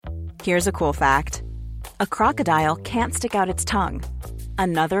Here's a cool fact. A crocodile can't stick out its tongue.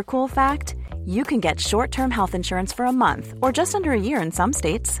 Another cool fact, you can get short-term health insurance for a month or just under a year in some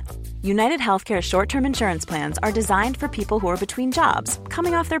states. United Healthcare short-term insurance plans are designed for people who are between jobs,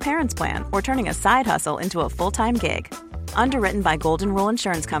 coming off their parents' plan, or turning a side hustle into a full-time gig. Underwritten by Golden Rule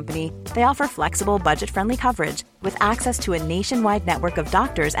Insurance Company, they offer flexible, budget-friendly coverage with access to a nationwide network of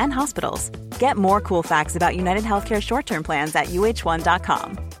doctors and hospitals. Get more cool facts about United Healthcare short-term plans at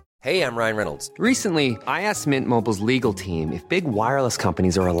uh1.com. Hey, I'm Ryan Reynolds. Recently, I asked Mint Mobile's legal team if big wireless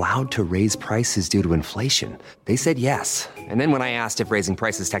companies are allowed to raise prices due to inflation. They said yes. And then when I asked if raising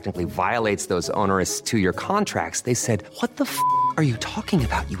prices technically violates those onerous two-year contracts, they said, "What the f*** are you talking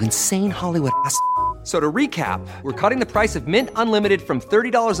about, you insane Hollywood ass?" So to recap, we're cutting the price of Mint Unlimited from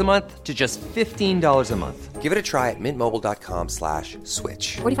 $30 a month to just $15 a month. Give it a try at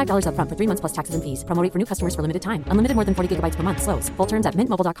mintmobile.com/switch. $45 up front for 3 months plus taxes and fees. Promo rate for new customers for limited time. Unlimited more than 40 gigabytes per month. Slows full terms at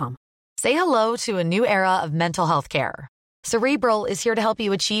mintmobile.com. Say hello to a new era of mental health care. Cerebral is here to help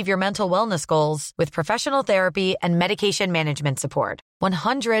you achieve your mental wellness goals with professional therapy and medication management support.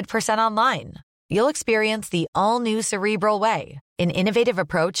 100% online. You'll experience the all-new Cerebral Way, an innovative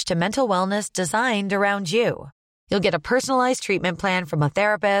approach to mental wellness designed around you. You'll get a personalized treatment plan from a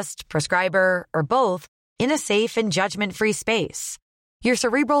therapist, prescriber, or both in a safe and judgment-free space. Your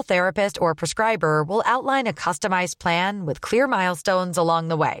Cerebral therapist or prescriber will outline a customized plan with clear milestones along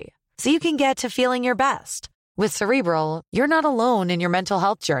the way, so you can get to feeling your best. With Cerebral, you're not alone in your mental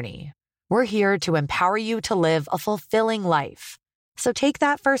health journey. We're here to empower you to live a fulfilling life. So take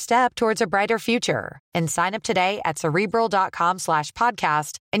that first step towards a brighter future and sign up today at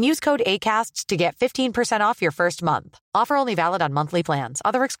Cerebral.com/podcast and use code ACAST to get 15% off your first month. Offer only valid on monthly plans.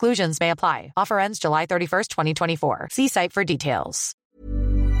 Other exclusions may apply. Offer ends July 31st, 2024. See site for details.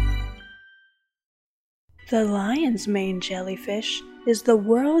 The lion's mane jellyfish is the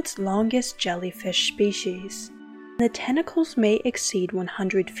world's longest jellyfish species. The tentacles may exceed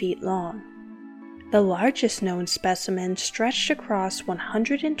 100 feet long. The largest known specimen stretched across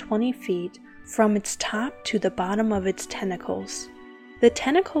 120 feet from its top to the bottom of its tentacles. The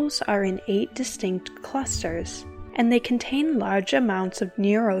tentacles are in 8 distinct clusters, and they contain large amounts of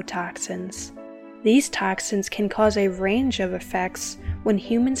neurotoxins. These toxins can cause a range of effects when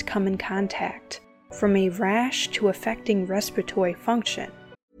humans come in contact, from a rash to affecting respiratory function.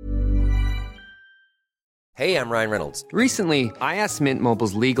 Hey, I'm Ryan Reynolds. Recently, I asked Mint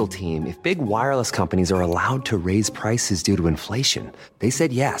Mobile's legal team if big wireless companies are allowed to raise prices due to inflation. They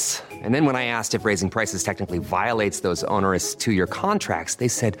said yes. And then when I asked if raising prices technically violates those onerous two-year contracts, they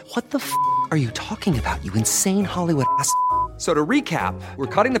said, "What the f*** are you talking about, you insane Hollywood ass?" So to recap, we're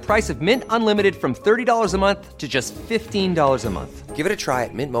cutting the price of Mint Unlimited from $30 a month to just $15 a month. Give it a try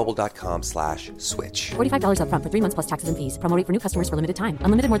at mintmobile.com/switch. $45 up front for 3 months plus taxes and fees. Promo rate for new customers for limited time.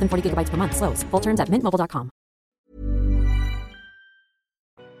 Unlimited more than 40 gigabytes per month. Slows full terms at mintmobile.com.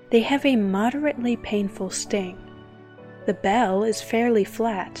 They have a moderately painful sting. The bell is fairly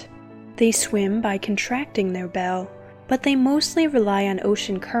flat. They swim by contracting their bell, but they mostly rely on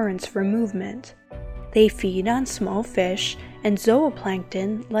ocean currents for movement. They feed on small fish and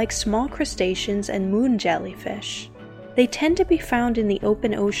zooplankton like small crustaceans and moon jellyfish. They tend to be found in the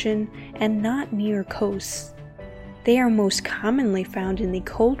open ocean and not near coasts. They are most commonly found in the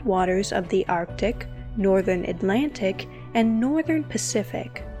cold waters of the Arctic, northern Atlantic, and northern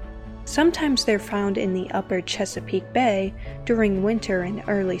Pacific. Sometimes they're found in the upper Chesapeake Bay during winter and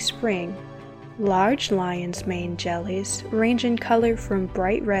early spring. Large lion's mane jellies range in color from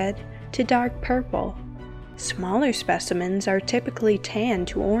bright red to dark purple. Smaller specimens are typically tan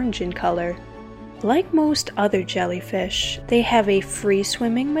to orange in color. Like most other jellyfish, they have a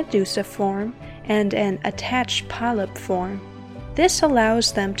free-swimming medusa form and an attached polyp form. This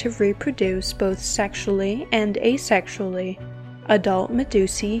allows them to reproduce both sexually and asexually. Adult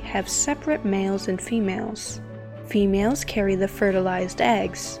medusae have separate males and females. Females carry the fertilized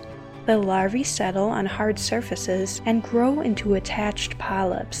eggs. The larvae settle on hard surfaces and grow into attached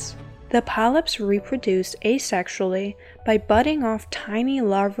polyps. The polyps reproduce asexually by budding off tiny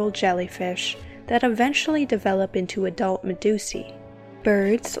larval jellyfish that eventually develop into adult medusae.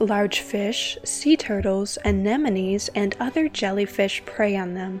 Birds, large fish, sea turtles, anemones, and other jellyfish prey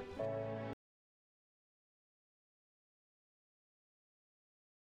on them.